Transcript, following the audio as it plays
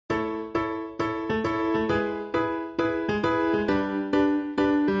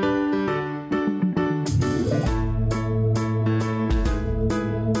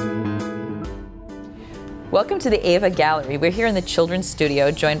Welcome to the AVA Gallery. We're here in the Children's Studio,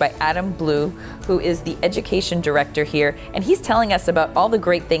 joined by Adam Blue, who is the Education Director here, and he's telling us about all the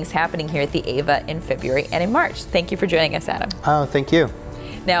great things happening here at the AVA in February and in March. Thank you for joining us, Adam. Oh, thank you.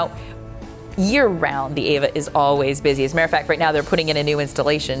 Now, year-round, the AVA is always busy. As a matter of fact, right now they're putting in a new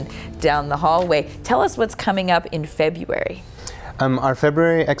installation down the hallway. Tell us what's coming up in February. Our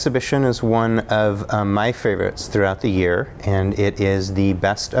February exhibition is one of my favorites throughout the year, and it is the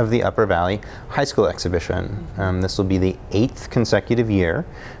Best of the Upper Valley High School exhibition. This will be the 8th consecutive year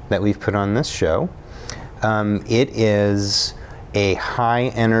that we've put on this show. It is a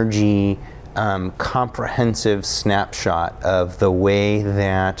high-energy, comprehensive snapshot of the way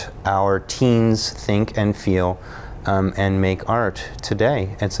that our teens think and feel and make art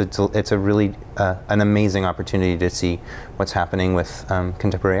today. It's a really an amazing opportunity to see what's happening with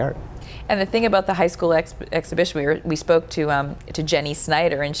contemporary art. And the thing about the high school exhibition, we spoke to Jenny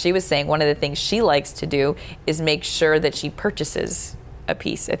Snyder, and she was saying one of the things she likes to do is make sure that she purchases a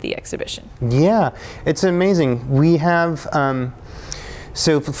piece at the exhibition. Yeah, it's amazing. We have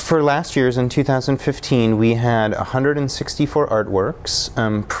so for last year's, in 2015, we had 164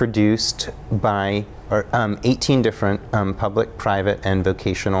 artworks produced by 18 different public, private, and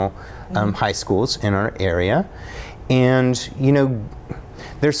vocational high schools in our area. And, you know,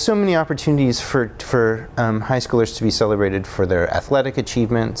 there's so many opportunities for high schoolers to be celebrated for their athletic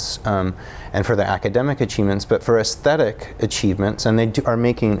achievements and for their academic achievements, but for aesthetic achievements, and they are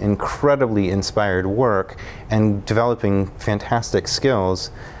making incredibly inspired work and developing fantastic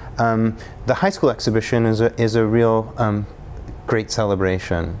skills. The high school exhibition is a real great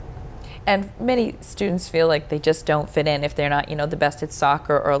celebration. And many students feel like they just don't fit in if they're not, you know, the best at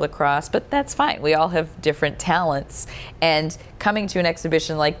soccer or lacrosse, but that's fine. We all have different talents, and coming to an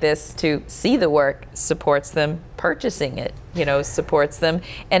exhibition like this to see the work supports them. Purchasing it, you know, supports them,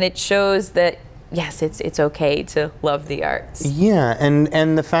 and it shows that yes, it's okay to love the arts. Yeah,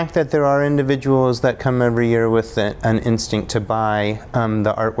 and the fact that there are individuals that come every year with an instinct to buy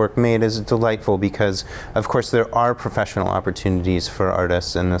the artwork made is delightful, because of course there are professional opportunities for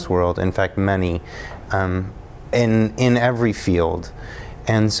artists in this world, in fact many, in every field.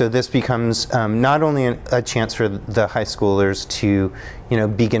 And so this becomes not only a chance for the high schoolers to, you know,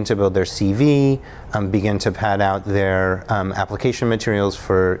 begin to build their CV, begin to pad out their application materials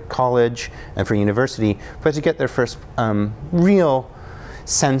for college and for university, but to get their first real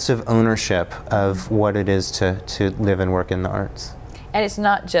sense of ownership of what it is to live and work in the arts. And it's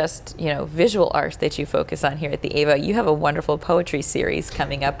not just, you know, visual art that you focus on here at the AVA. You have a wonderful poetry series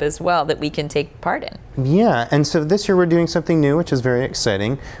coming up as well that we can take part in. Yeah, and so this year we're doing something new, which is very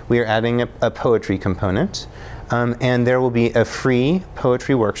exciting. We are adding a poetry component, and there will be a free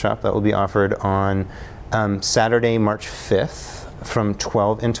poetry workshop that will be offered on Saturday, March 5th from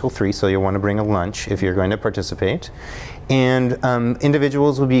 12 until 3, so you'll want to bring a lunch if you're going to participate. And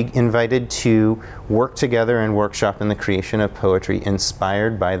individuals will be invited to work together and workshop in the creation of poetry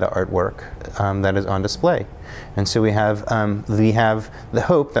inspired by the artwork that is on display. And so we have the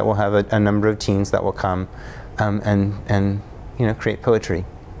hope that we'll have a number of teens that will come and you know, create poetry.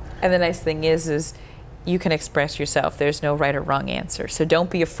 And the nice thing is you can express yourself. There's no right or wrong answer. So don't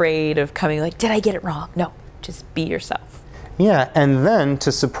be afraid of coming like, did I get it wrong? No, just be yourself. Yeah, and then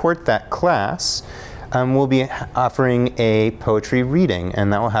to support that class, we'll be offering a poetry reading,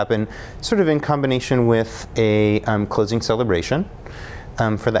 and that will happen sort of in combination with a closing celebration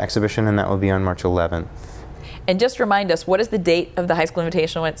for the exhibition, and that will be on March 11th. And just remind us, what is the date of the high school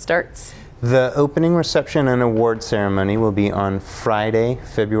invitational when it starts? The opening reception and award ceremony will be on Friday,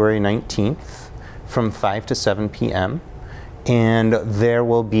 February 19th from 5 to 7 p.m. And there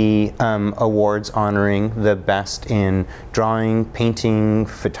will be awards honoring the best in drawing, painting,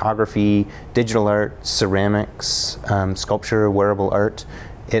 photography, digital art, ceramics, sculpture, wearable art.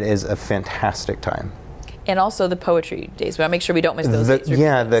 It is a fantastic time. And also the poetry days. We want to make sure we don't miss those days.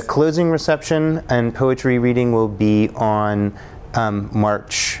 Yeah, the closing reception and poetry reading will be on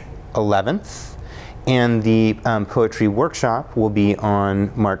March 11th, and the poetry workshop will be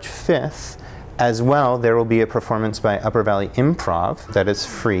on March 5th. As well, there will be a performance by Upper Valley Improv that is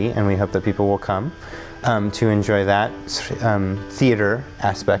free, and we hope that people will come to enjoy that theater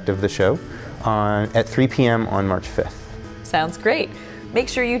aspect of the show at 3 p.m. on March 5th. Sounds great. Make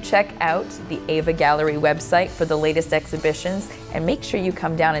sure you check out the AVA Gallery website for the latest exhibitions, and make sure you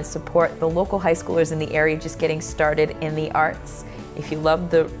come down and support the local high schoolers in the area just getting started in the arts. If you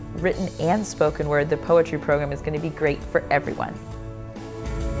love the written and spoken word, the poetry program is going to be great for everyone.